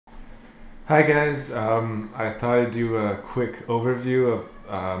Hi guys, I thought I'd do a quick overview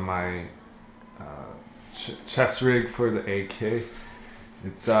of my chest rig for the AK.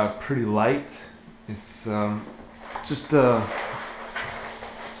 It's pretty light. It's just a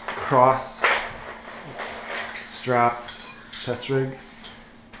cross straps chest rig.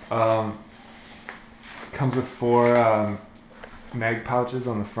 Um, Comes with four mag pouches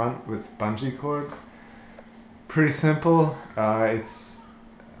on the front with bungee cord. Pretty simple. It's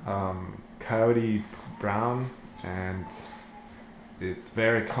coyote brown, and it's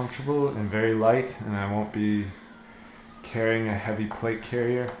very comfortable and very light, and I won't be carrying a heavy plate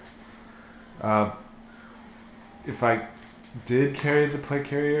carrier. Uh, if I did carry the plate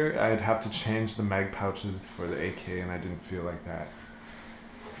carrier, I'd have to change the mag pouches for the AK, and I didn't feel like that.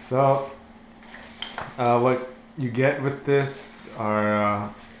 So what you get with this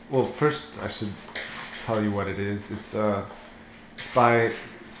are, well, first I should tell you what it is. It's by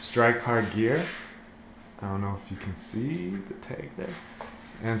Strike Hard Gear. I don't know if you can see the tag there.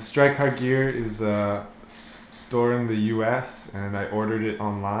 And Strike Hard Gear is a store in the US, and I ordered it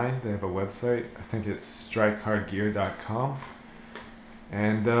online. They have a website. I think it's strikehardgear.com.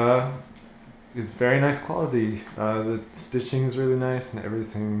 And it's very nice quality. The stitching is really nice, and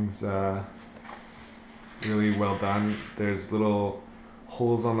everything's really well done. There's little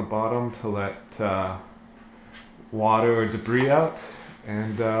holes on the bottom to let water or debris out,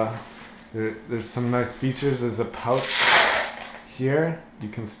 and there's some nice features. There's a pouch here. You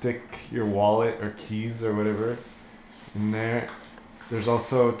can stick your wallet or keys or whatever in there. There's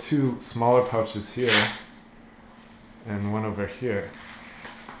also two smaller pouches here and one over here.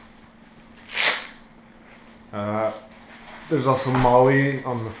 There's also MOLLE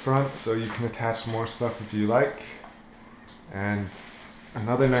on the front, so you can attach more stuff if you like. And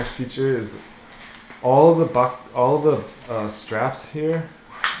another nice feature is all the straps here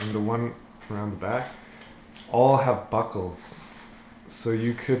and the one around the back all have buckles, so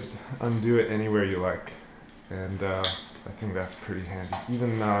you could undo it anywhere you like, and I think that's pretty handy.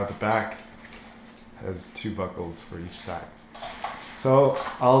 Even the back has two buckles for each side. So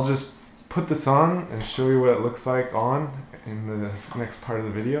I'll just put this on and show you what it looks like on in the next part of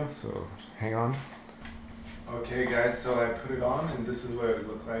the video, so hang on. Okay guys, so I put it on and this is what it would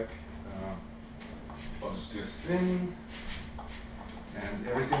look like. I'll just do a spin, and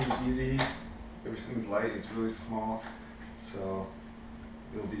everything's easy, everything's light, it's really small, so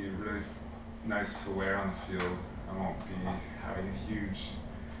it'll be really nice to wear on the field. I won't be having a huge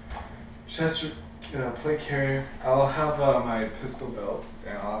chest plate carrier. I'll have my pistol belt,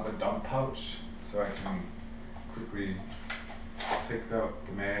 and I'll have a dump pouch, so I can quickly take out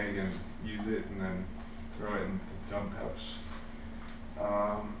the mag and use it, and then throw it in the dump pouch.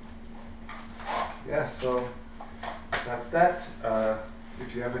 Yeah, so that's that.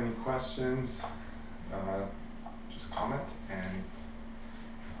 If you have any questions, just comment, and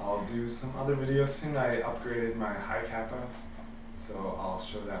I'll do some other videos soon. I upgraded my high kappa, so I'll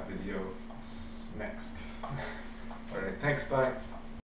show that video next. Alright, thanks, bye.